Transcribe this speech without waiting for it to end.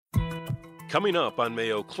Coming up on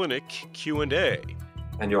Mayo Clinic Q&A.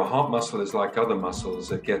 And your heart muscle is like other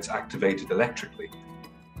muscles. It gets activated electrically.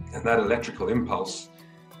 And that electrical impulse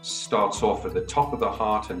starts off at the top of the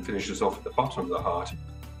heart and finishes off at the bottom of the heart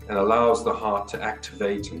and allows the heart to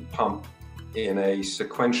activate and pump in a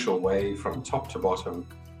sequential way from top to bottom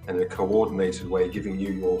and in a coordinated way, giving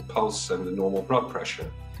you your pulse and the normal blood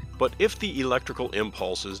pressure. But if the electrical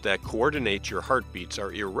impulses that coordinate your heartbeats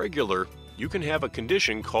are irregular, you can have a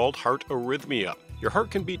condition called heart arrhythmia. Your heart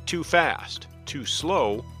can beat too fast, too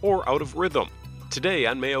slow, or out of rhythm. Today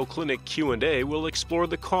on Mayo Clinic Q&A, we'll explore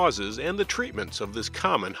the causes and the treatments of this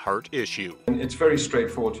common heart issue. And it's very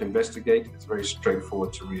straightforward to investigate. It's very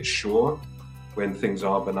straightforward to reassure when things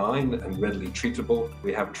are benign and readily treatable.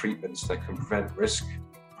 We have treatments that can prevent risk,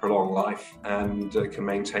 prolong life, and can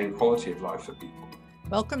maintain quality of life for people.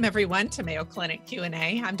 Welcome everyone to Mayo Clinic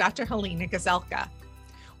Q&A. I'm Dr. Helena Gazelka.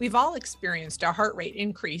 We've all experienced our heart rate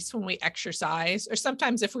increase when we exercise, or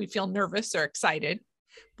sometimes if we feel nervous or excited.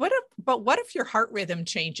 But what if your heart rhythm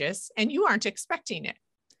changes and you aren't expecting it?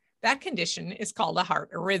 That condition is called a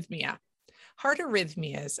heart arrhythmia. Heart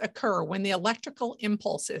arrhythmias occur when the electrical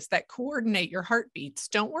impulses that coordinate your heartbeats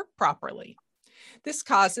don't work properly. This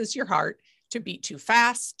causes your heart to beat too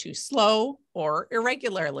fast, too slow, or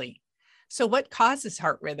irregularly. So what causes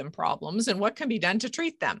heart rhythm problems and what can be done to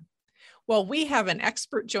treat them? Well, we have an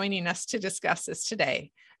expert joining us to discuss this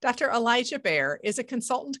today. Dr. Elijah Baer is a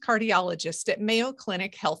consultant cardiologist at Mayo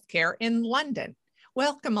Clinic Healthcare in London.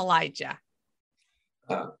 Welcome, Elijah.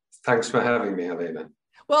 Thanks for having me, Helena.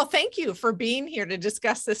 Well, thank you for being here to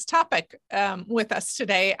discuss this topic with us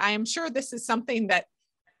today. I am sure this is something that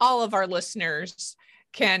all of our listeners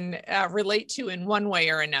can relate to in one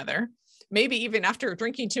way or another, maybe even after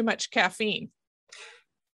drinking too much caffeine.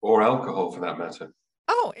 Or alcohol, for that matter.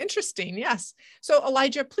 Oh, interesting. Yes. So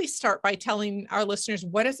Elijah, please start by telling our listeners,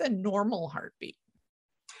 what is a normal heartbeat?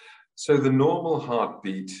 So the normal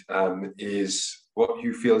heartbeat is what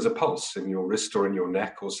you feel as a pulse in your wrist or in your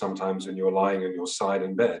neck, or sometimes when you're lying on your side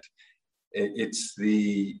in bed. It's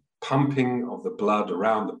the pumping of the blood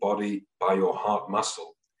around the body by your heart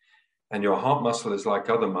muscle. And your heart muscle is like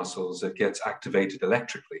other muscles. It gets activated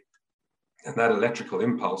electrically. And that electrical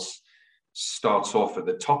impulse starts off at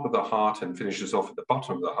the top of the heart and finishes off at the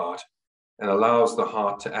bottom of the heart and allows the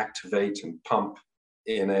heart to activate and pump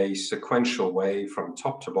in a sequential way from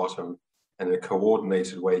top to bottom and in a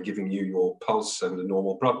coordinated way, giving you your pulse and the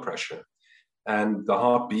normal blood pressure. And the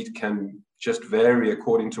heartbeat can just vary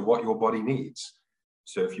according to what your body needs.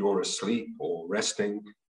 So if you're asleep or resting,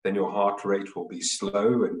 then your heart rate will be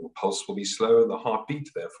slow and your pulse will be slow, and the heartbeat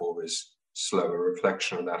therefore is slow, a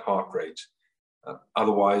reflection of that heart rate.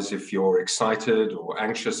 Otherwise, if you're excited or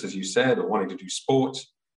anxious, as you said, or wanting to do sport,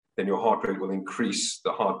 then your heart rate will increase,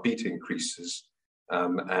 the heartbeat increases,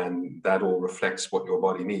 and that all reflects what your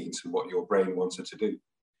body needs and what your brain wants it to do.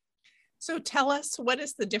 So tell us, what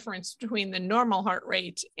is the difference between the normal heart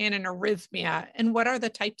rate and an arrhythmia, and what are the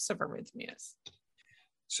types of arrhythmias?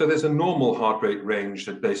 So there's a normal heart rate range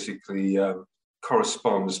that basically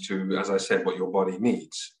corresponds to, as I said, what your body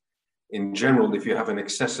needs. In general, if you have an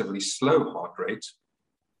excessively slow heart rate,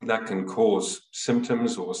 that can cause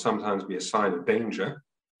symptoms or sometimes be a sign of danger.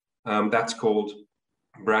 That's called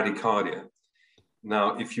bradycardia.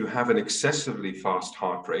 Now, if you have an excessively fast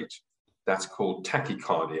heart rate, that's called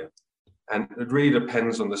tachycardia. And it really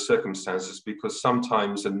depends on the circumstances, because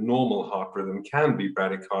sometimes a normal heart rhythm can be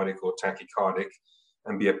bradycardic or tachycardic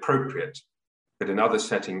and be appropriate. But in other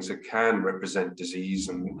settings, it can represent disease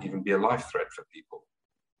and even be a life threat for people.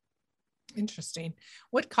 Interesting.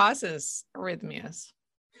 What causes arrhythmias?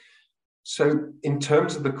 So in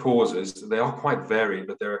terms of the causes, they are quite varied,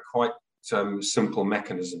 but there are quite simple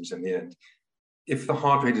mechanisms in the end. If the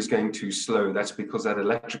heart rate is going too slow, that's because that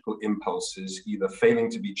electrical impulse is either failing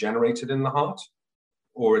to be generated in the heart,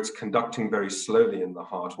 or it's conducting very slowly in the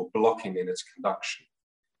heart or blocking in its conduction.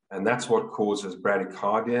 And that's what causes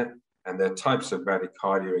bradycardia. And there are types of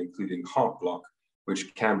bradycardia, including heart block,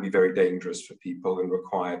 which can be very dangerous for people and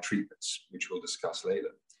require treatments, which we'll discuss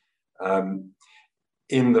later.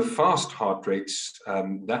 In the fast heart rates,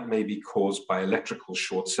 that may be caused by electrical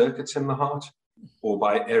short circuits in the heart or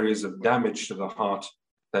by areas of damage to the heart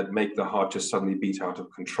that make the heart just suddenly beat out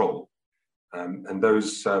of control. And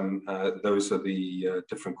those are the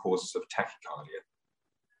different causes of tachycardia.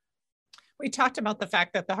 We talked about the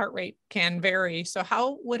fact that the heart rate can vary. So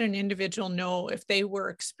how would an individual know if they were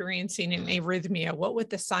experiencing an arrhythmia? What would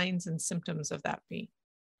the signs and symptoms of that be?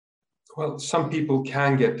 Well, some people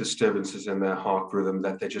can get disturbances in their heart rhythm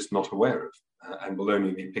that they're just not aware of and will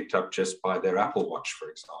only be picked up just by their Apple Watch, for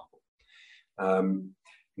example.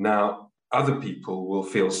 Now, other people will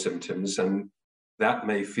feel symptoms, and that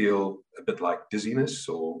may feel a bit like dizziness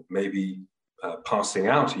or maybe passing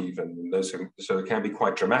out even. So it can be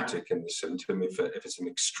quite dramatic in the symptom if it's an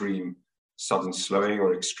extreme sudden slowing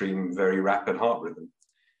or extreme very rapid heart rhythm.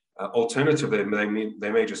 Alternatively,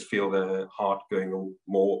 they may just feel their heart going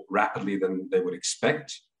more rapidly than they would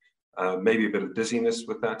expect. Maybe a bit of dizziness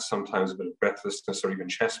with that, sometimes a bit of breathlessness or even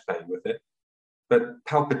chest pain with it. But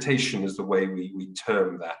palpitation is the way we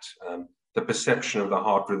term that, the perception of the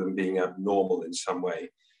heart rhythm being abnormal in some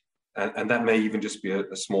way. And that may even just be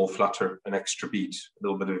a small flutter, an extra beat, a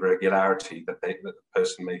little bit of irregularity that the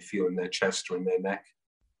person may feel in their chest or in their neck.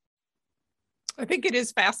 I think it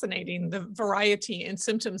is fascinating, the variety in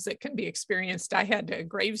symptoms that can be experienced. I had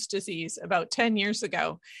Graves' disease about 10 years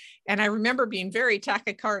ago, and I remember being very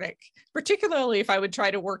tachycardic, particularly if I would try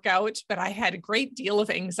to work out, but I had a great deal of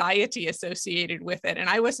anxiety associated with it. And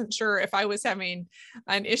I wasn't sure if I was having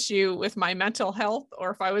an issue with my mental health or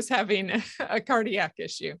if I was having a cardiac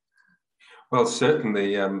issue. Well,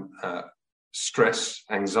 certainly stress,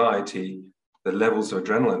 anxiety, the levels of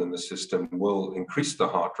adrenaline in the system will increase the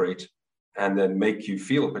heart rate and then make you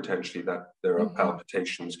feel potentially that there are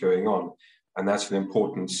palpitations going on. And that's an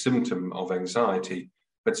important symptom of anxiety.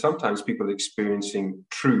 But sometimes people are experiencing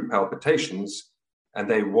true palpitations and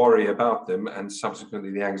they worry about them, and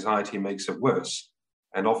subsequently the anxiety makes it worse.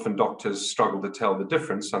 And often doctors struggle to tell the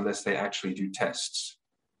difference unless they actually do tests.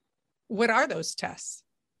 What are those tests?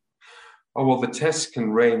 Oh, well, the tests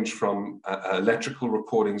can range from electrical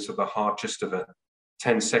recordings of the heart, just of a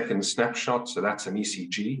 10-second snapshot. So that's an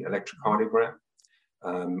ECG, electrocardiogram,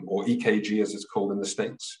 or EKG as it's called in the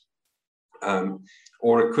States.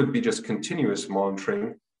 Or it could be just continuous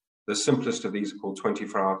monitoring. The simplest of these are called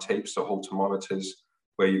 24-hour tapes or Holter monitors,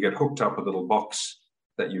 where you get hooked up a little box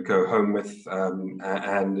that you go home with,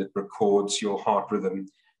 and it records your heart rhythm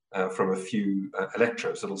from a few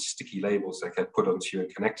electrodes, little sticky labels that get put onto you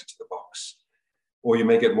and connected to the box. Or you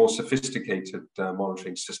may get more sophisticated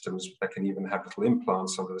monitoring systems that can even have little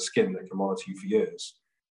implants under the skin that can monitor you for years.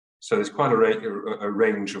 So there's quite a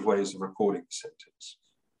range of ways of recording the symptoms.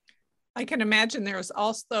 I can imagine there's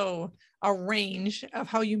also a range of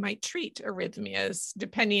how you might treat arrhythmias,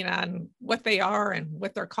 depending on what they are and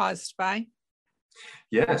what they're caused by.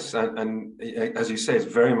 Yes, and as you say, it's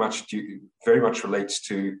very much relates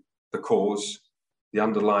to the cause, the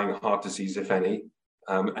underlying heart disease, if any,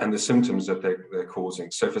 and the symptoms that they're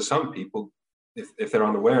causing. So for some people, if they're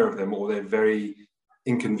unaware of them or they're very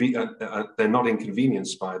they're not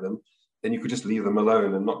inconvenienced by them, then you could just leave them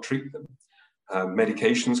alone and not treat them.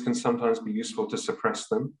 Medications can sometimes be useful to suppress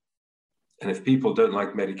them. And if people don't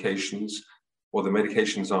like medications, or the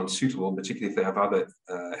medications aren't suitable, particularly if they have other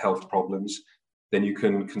health problems, then you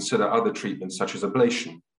can consider other treatments such as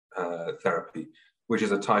ablation therapy, which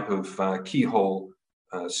is a type of keyhole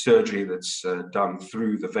surgery that's done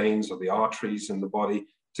through the veins or the arteries in the body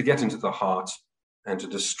to get into the heart and to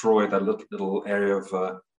destroy that little area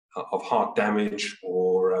of heart damage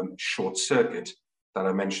or short circuit that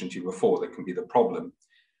I mentioned to you before that can be the problem.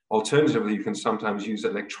 Alternatively, you can sometimes use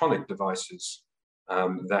electronic devices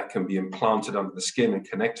that can be implanted under the skin and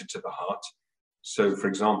connected to the heart. So, for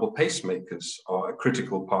example, pacemakers are a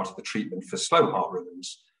critical part of the treatment for slow heart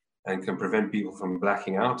rhythms and can prevent people from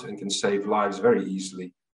blacking out and can save lives very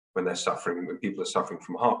easily when people are suffering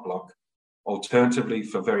from heart block. Alternatively,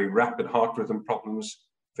 for very rapid heart rhythm problems,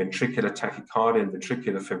 ventricular tachycardia and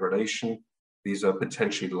ventricular fibrillation, these are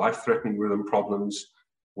potentially life-threatening rhythm problems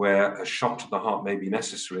where a shock to the heart may be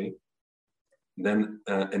necessary. Then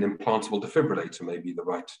an implantable defibrillator may be the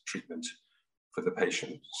right treatment for the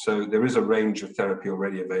patient. So there is a range of therapy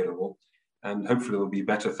already available, and hopefully there'll be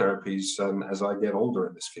better therapies as I get older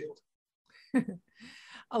in this field.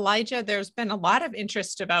 Elijah, there's been a lot of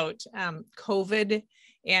interest about COVID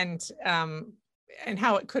and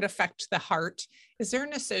how it could affect the heart. Is there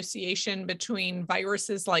an association between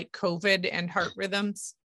viruses like COVID and heart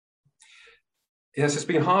rhythms? Yes, it's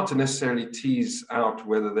been hard to necessarily tease out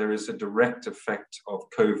whether there is a direct effect of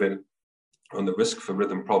COVID on the risk for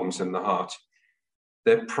rhythm problems in the heart.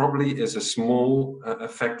 There probably is a small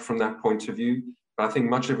effect from that point of view, but I think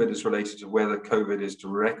much of it is related to whether COVID is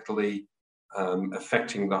directly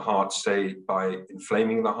affecting the heart, say, by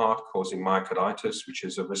inflaming the heart, causing myocarditis, which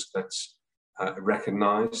is a risk that's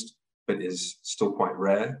recognized, but is still quite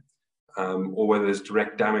rare, or whether there's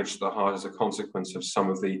direct damage to the heart as a consequence of some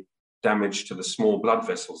of the damage to the small blood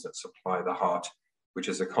vessels that supply the heart, which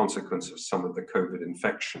is a consequence of some of the COVID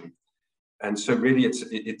infection. And so really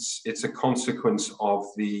it's a consequence of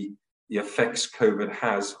the effects COVID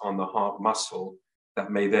has on the heart muscle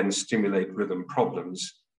that may then stimulate rhythm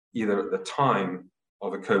problems, either at the time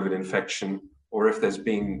of a COVID infection, or if there's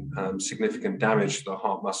been significant damage to the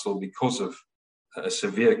heart muscle because of a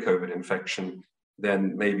severe COVID infection,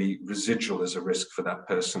 then maybe residual is a risk for that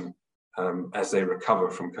person as they recover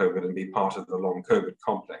from COVID and be part of the long COVID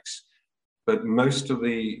complex. But most of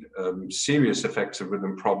the serious effects of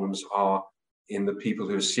rhythm problems are in the people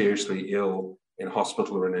who are seriously ill in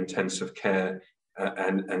hospital or in intensive care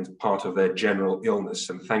and part of their general illness,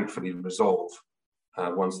 and thankfully resolve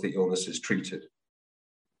once the illness is treated.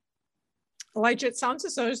 Elijah, it sounds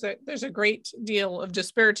as though there's a great deal of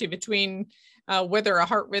disparity between whether a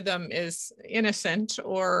heart rhythm is innocent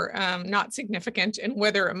or not significant and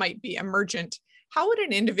whether it might be emergent. How would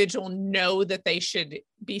an individual know that they should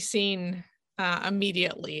be seen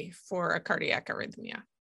immediately for a cardiac arrhythmia?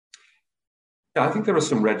 Yeah, I think there are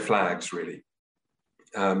some red flags, really.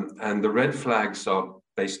 And the red flags are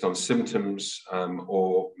based on symptoms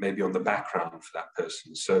or maybe on the background for that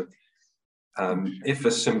person. So if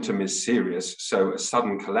a symptom is serious, so a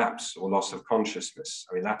sudden collapse or loss of consciousness,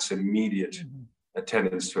 I mean, that's immediate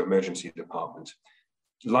attendance to emergency department.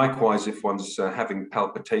 Likewise, if one's having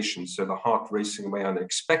palpitations, so the heart racing away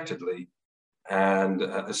unexpectedly and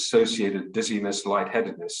associated dizziness,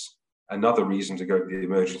 lightheadedness, another reason to go to the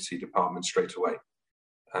emergency department straight away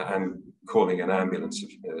and calling an ambulance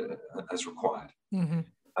as required.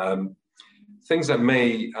 Things that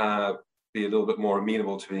may be a little bit more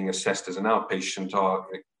amenable to being assessed as an outpatient are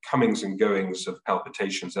comings and goings of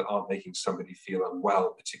palpitations that aren't making somebody feel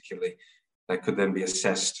unwell, particularly, that could then be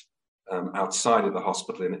assessed outside of the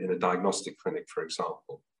hospital in a diagnostic clinic, for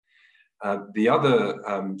example. The other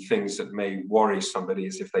things that may worry somebody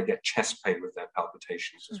is if they get chest pain with their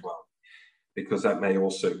palpitations as well, because that may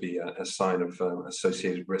also be a sign of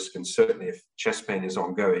associated risk. And certainly if chest pain is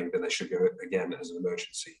ongoing, then they should go again as an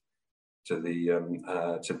emergency to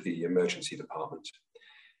the emergency department.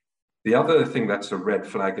 The other thing that's a red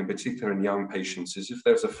flag, in particular in young patients, is if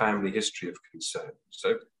there's a family history of concern.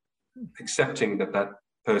 So accepting that that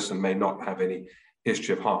person may not have any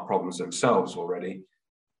history of heart problems themselves already,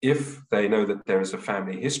 if they know that there is a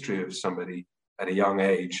family history of somebody at a young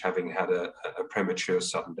age having had a premature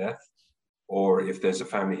sudden death, or if there's a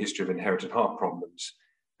family history of inherited heart problems,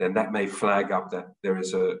 then that may flag up that there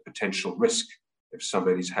is a potential risk if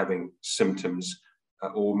somebody's having symptoms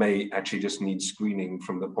or may actually just need screening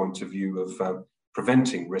from the point of view of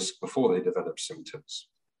preventing risk before they develop symptoms.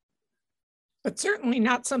 But certainly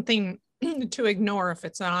not something to ignore if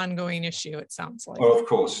it's an ongoing issue, it sounds like. Well, of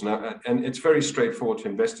course. No, and it's very straightforward to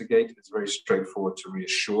investigate. It's very straightforward to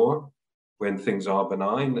reassure when things are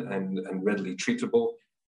benign and readily treatable.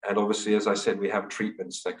 And obviously, as I said, we have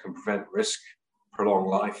treatments that can prevent risk, prolong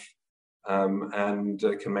life, and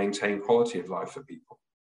can maintain quality of life for people.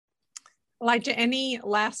 Elijah, any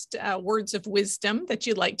last words of wisdom that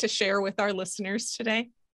you'd like to share with our listeners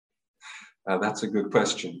today? That's a good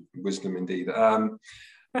question. Wisdom indeed.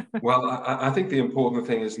 Well, I think the important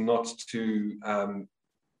thing is not to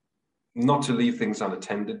leave things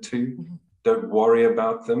unattended to. Don't worry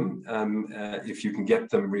about them if you can get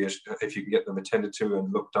them attended to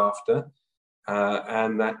and looked after,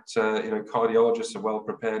 and that cardiologists are well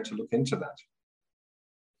prepared to look into that.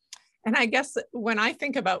 And I guess when I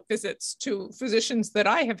think about visits to physicians that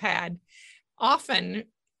I have had, often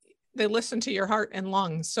they listen to your heart and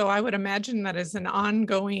lungs. So I would imagine that as an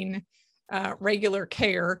ongoing regular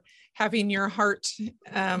care, having your heart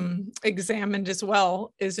examined as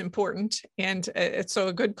well is important. And it's so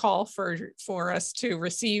a good call for us to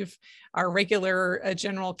receive our regular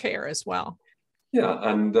general care as well. Yeah,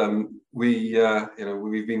 and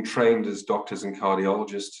we've been trained as doctors and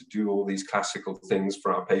cardiologists to do all these classical things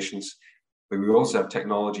for our patients, but we also have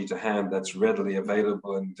technology to hand that's readily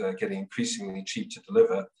available and getting increasingly cheap to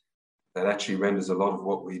deliver. That actually renders a lot of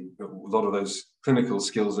those clinical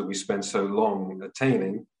skills that we spend so long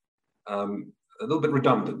attaining a little bit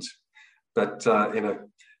redundant. But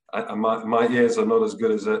my ears are not as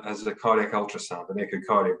good as a cardiac ultrasound, an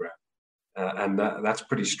echocardiogram. And that's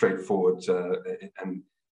pretty straightforward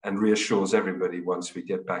and reassures everybody once we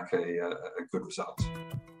get back a good result.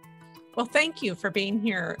 Well, thank you for being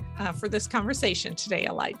here for this conversation today,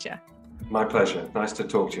 Elijah. My pleasure. Nice to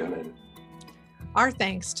talk to you, Helena. Our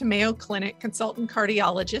thanks to Mayo Clinic consultant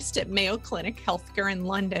cardiologist at Mayo Clinic Healthcare in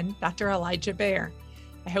London, Dr. Elijah Bayer.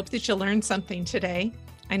 I hope that you learned something today.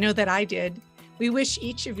 I know that I did. We wish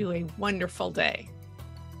each of you a wonderful day.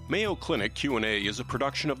 Mayo Clinic Q&A is a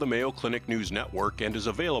production of the Mayo Clinic News Network and is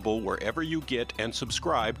available wherever you get and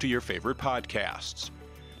subscribe to your favorite podcasts.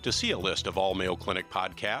 To see a list of all Mayo Clinic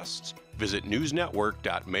podcasts, visit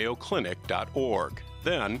newsnetwork.mayoclinic.org.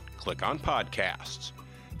 Then click on podcasts.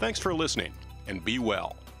 Thanks for listening and be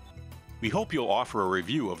well. We hope you'll offer a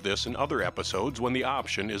review of this and other episodes when the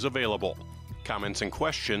option is available. Comments and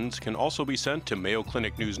questions can also be sent to Mayo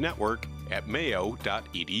Clinic News Network at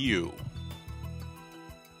mayo.edu.